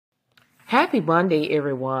Happy Monday,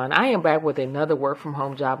 everyone. I am back with another work from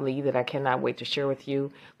home job lead that I cannot wait to share with you.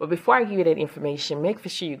 But before I give you that information, make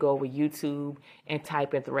sure you go over YouTube and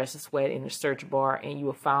type in Theresa Sweat in the search bar and you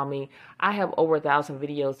will find me. I have over 1,000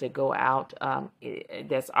 videos that go out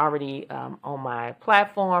that's already on my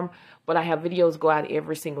platform, but I have videos go out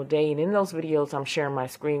every single day. And in those videos, I'm sharing my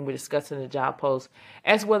screen. We're discussing the job post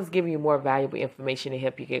as well as giving you more valuable information to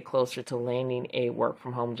help you get closer to landing a work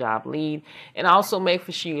from home job lead. And also make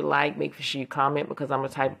sure you make sure you comment, because I'm the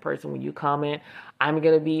type of person when you comment, I'm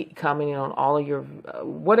going to be commenting on all of your,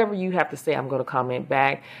 whatever you have to say, I'm going to comment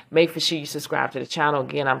back. Make sure you subscribe to the channel.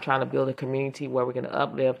 Again, I'm trying to build a community where we're going to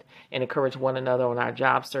uplift and encourage one another on our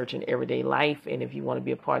job search and everyday life. And if you want to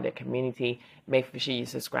be a part of that community, make sure you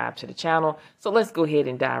subscribe to the channel. So let's go ahead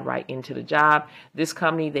and dive right into the job. This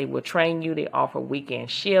company, they will train you. They offer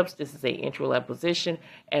weekend shifts. This is a entry-level position,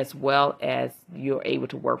 as well as you're able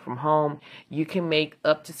to work from home. You can make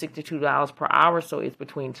up to $62 per hour. So it's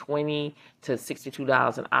between $20 to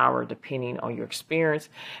 $62 an hour, depending on your experience.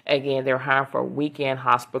 Again, they're hiring for weekend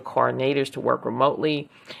hospital coordinators to work remotely.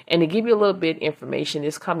 And to give you a little bit information,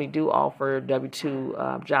 this company do offer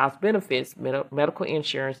W-2 jobs benefits, medical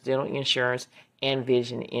insurance, dental insurance, and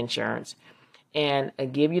vision insurance. And I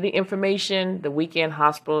give you the information. The weekend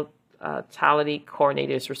hospitality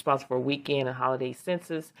coordinator is responsible for weekend and holiday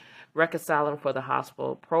census, reconciling for the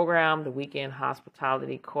hospital program. The weekend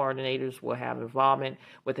hospitality coordinators will have involvement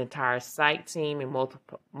with the entire site team and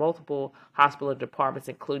multiple hospital departments,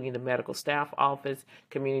 including the medical staff office,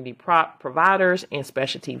 community providers, and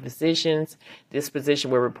specialty physicians. This position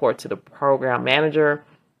will report to the program manager.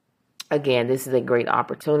 Again, this is a great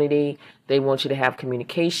opportunity. They want you to have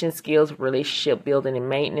communication skills, relationship building and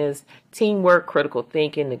maintenance, teamwork, critical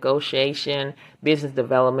thinking, negotiation, business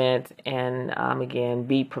development, and again,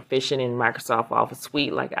 be proficient in Microsoft Office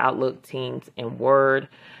Suite like Outlook, Teams, and Word.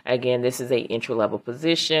 Again, this is a entry-level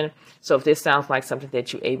position. So if this sounds like something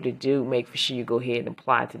that you're able to do, make sure you go ahead and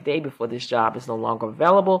apply today before this job is no longer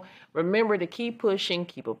available. Remember to keep pushing,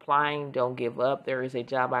 keep applying, don't give up. There is a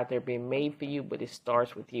job out there being made for you, but it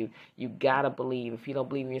starts with you. You gotta believe. If you don't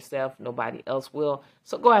believe in yourself, nobody else will.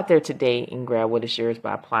 So go out there today and grab what is yours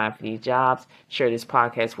by applying for these jobs. Share this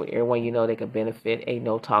podcast with everyone you know that could benefit a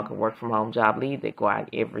no-talk and work from home job lead that go out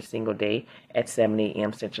every single day at 7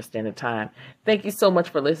 a.m. Central Standard Time. Thank you so much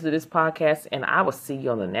for listening to this podcast, and I will see you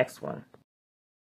on the next one.